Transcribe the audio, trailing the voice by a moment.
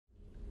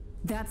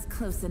That's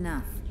close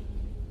enough.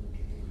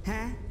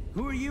 Huh?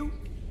 Who are you?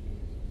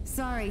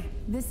 Sorry,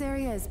 this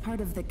area is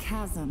part of the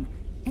chasm.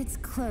 It's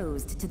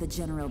closed to the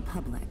general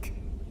public.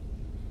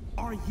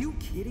 Are you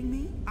kidding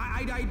me?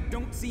 I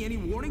don't see any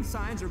warning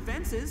signs or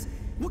fences.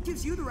 What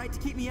gives you the right to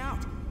keep me out?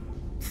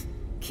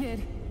 Kid,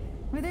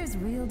 where there's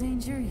real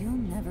danger, you'll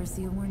never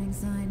see a warning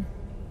sign.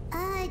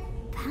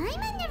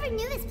 Paimon never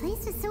knew this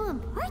place was so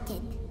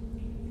important.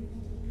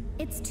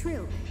 It's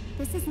true.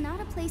 This is not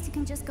a place you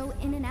can just go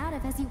in and out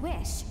of as you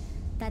wish.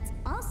 That's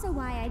also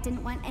why I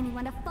didn't want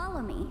anyone to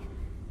follow me.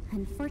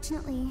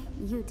 Unfortunately,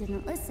 you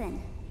didn't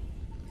listen.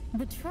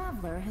 The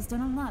Traveler has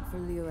done a lot for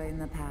Liyue in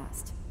the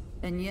past.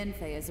 And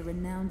Yanfei is a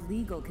renowned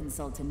legal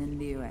consultant in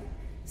Liyue,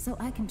 so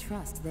I can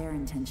trust their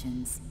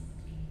intentions.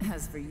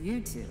 As for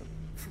you two...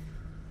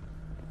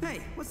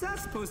 Hey, what's that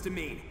supposed to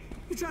mean?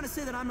 You trying to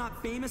say that I'm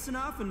not famous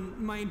enough and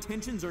my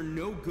intentions are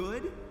no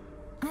good?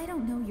 I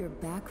don't know your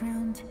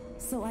background,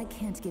 so I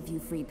can't give you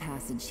free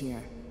passage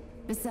here.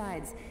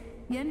 Besides,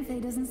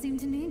 Yanfei doesn't seem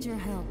to need your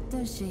help,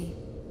 does she?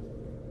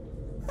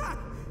 Ha!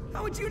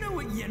 How would you know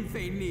what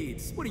Yanfei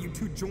needs? What, are you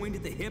two joined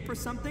at the hip or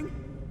something?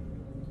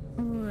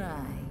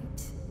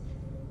 Right.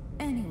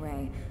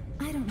 Anyway,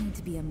 I don't need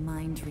to be a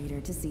mind reader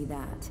to see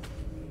that.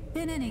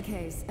 In any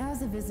case,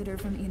 as a visitor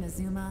from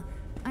Inazuma,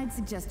 I'd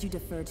suggest you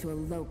defer to a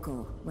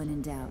local when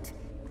in doubt.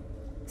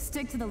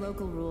 Stick to the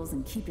local rules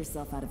and keep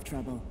yourself out of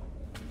trouble.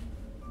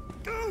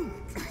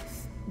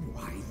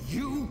 Why,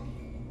 you?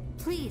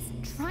 Please,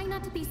 try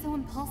not to be so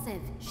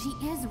impulsive. She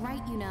is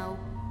right, you know.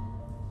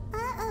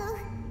 Uh-oh.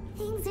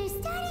 Things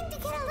are starting to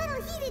get a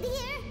little heated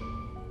here.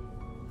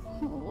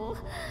 Oh,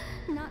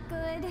 not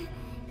good.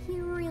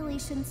 You really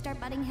shouldn't start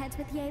butting heads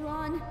with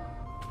Yelan.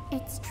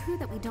 It's true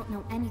that we don't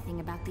know anything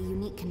about the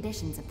unique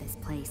conditions of this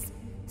place,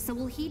 so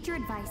we'll heed your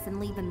advice and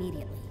leave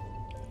immediately.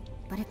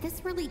 But if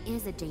this really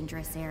is a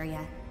dangerous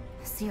area,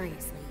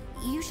 seriously,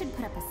 you should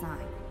put up a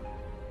sign.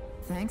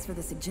 Thanks for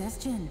the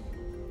suggestion.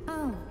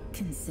 I'll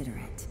consider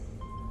it.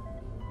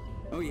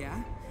 Oh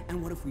yeah?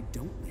 And what if we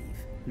don't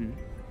leave?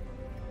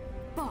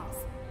 Boss!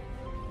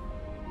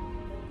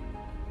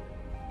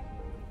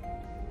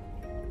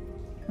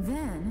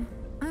 Then,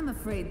 I'm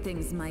afraid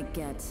things might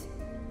get...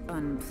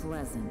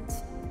 unpleasant.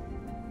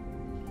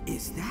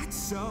 Is that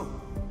so?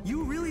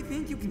 You really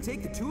think you can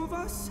take the two of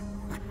us?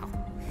 Wow.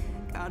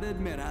 Gotta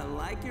admit, I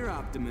like your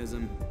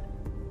optimism.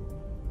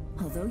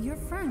 Although you're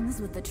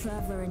friends with the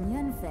Traveler and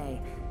Yanfei,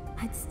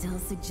 I'd still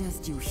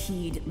suggest you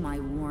heed my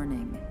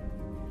warning.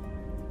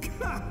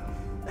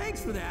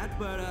 Thanks for that,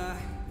 but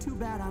too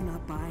bad I'm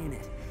not buying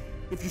it.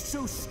 If you're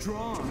so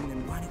strong,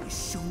 then why don't you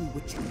show me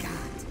what you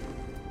got?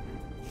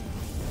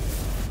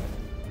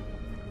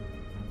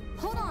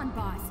 Hold on,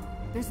 boss.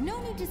 There's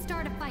no need to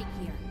start a fight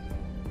here.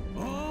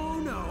 Oh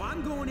no,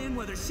 I'm going in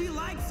whether she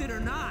likes it or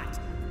not.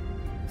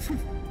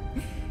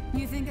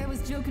 You think I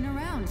was joking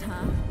around,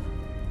 huh?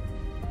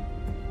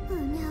 Oh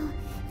no,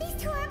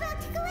 these two are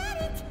about to go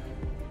at it!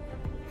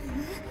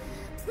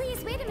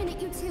 Please, wait a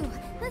minute, you two.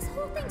 This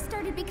whole thing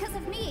started because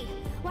of me.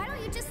 Why don't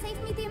you just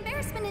save me the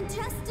embarrassment and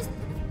just...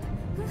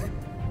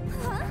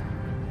 Huh?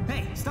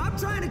 Hey, stop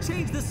trying to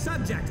change the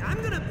subject.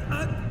 I'm gonna,